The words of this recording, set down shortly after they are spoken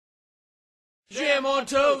Jam on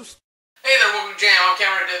toast! Hey there, welcome to Jam. I'm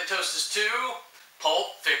Cameron. Today the toast is to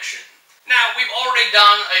Pulp Fiction. Now, we've already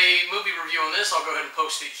done a movie review on this. I'll go ahead and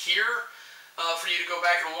post it here for you to go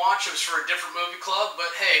back and watch. It was for a different movie club,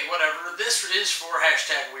 but hey, whatever. This is for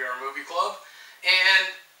 #WeAreMovieClub, and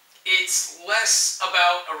it's less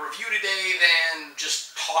about a review today than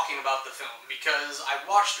just talking about the film, because I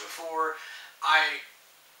watched it before. I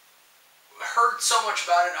heard so much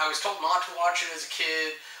about it. I was told not to watch it as a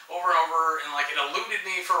kid over and over, and like it eluded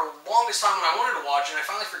me for the longest time when I wanted to watch it, and I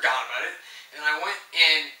finally forgot about it, and I went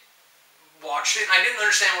and watched it, and I didn't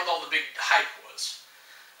understand what all the big hype was.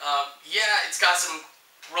 Yeah, it's got some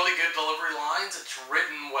really good delivery lines, it's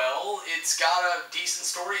written well, it's got a decent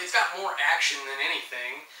story, it's got more action than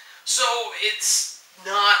anything, so it's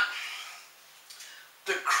not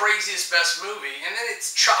the craziest best movie, and then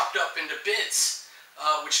it's chopped up into bits,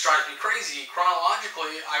 which drives me crazy.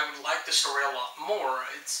 Chronologically, I would like the story a lot more.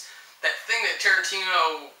 It's that thing that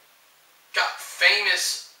Tarantino got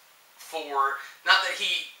famous for. Not that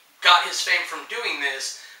he got his fame from doing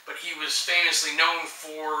this, but he was famously known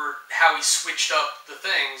for how he switched up the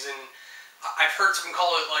things. And I've heard someone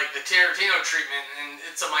call it like the Tarantino treatment, and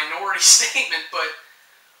it's a minority statement, but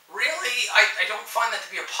really, I don't find that to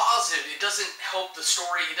be a positive. It doesn't help the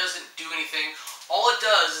story. It doesn't do anything. All it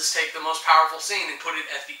does is take the most powerful scene and put it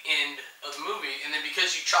at the end of the movie. And then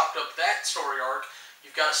because you chopped up that story arc,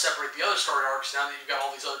 you've got to separate the other story arcs now that you've got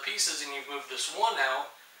all these other pieces and you've moved this one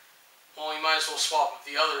out. Well, you might as well swap with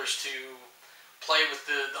the others to play with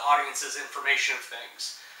the audience's information of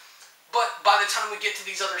things. But by the time we get to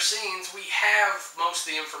these other scenes, we have most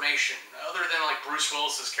of the information. Other than like Bruce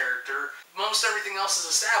Willis's character, most everything else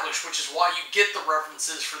is established, which is why you get the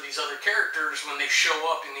references for these other characters when they show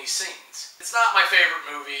up in these scenes. It's not my favorite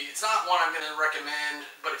movie. It's not one I'm going to recommend,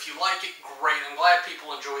 but if you like it, great. I'm glad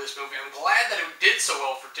people enjoy this movie. I'm glad that it did so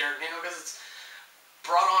well for Tarantino, because it's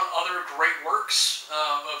brought on other great works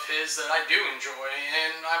of his that I do enjoy,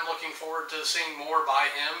 and I'm looking forward to seeing more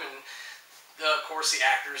by him. And of course, the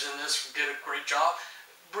actors in this did a great job.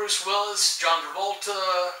 Bruce Willis, John Travolta,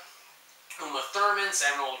 Uma Thurman,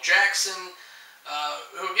 Samuel L. Jackson,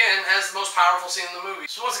 who again has the most powerful scene in the movie.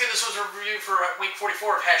 So once again, this was a review for week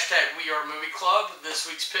 44 of #WeAreMovieClub. This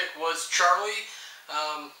week's pick was Charlie.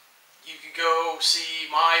 You could go see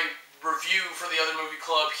my review for the other movie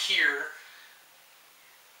club here.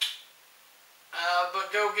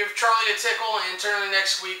 But go give Charlie a tickle and turn in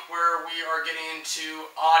next week where we are getting into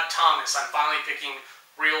Odd Thomas. I'm finally picking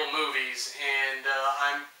real movies, and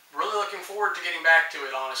I'm really looking forward to getting back to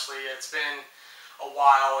it, honestly. It's been a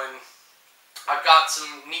while, and I've got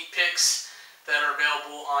some neat picks that are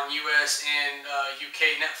available on US and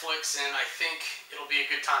UK Netflix, and I think it'll be a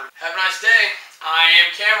good time. Have a nice day. I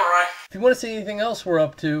am Cameron. If you want to see anything else we're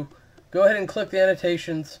up to, go ahead and click the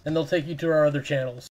annotations, and they'll take you to our other channels.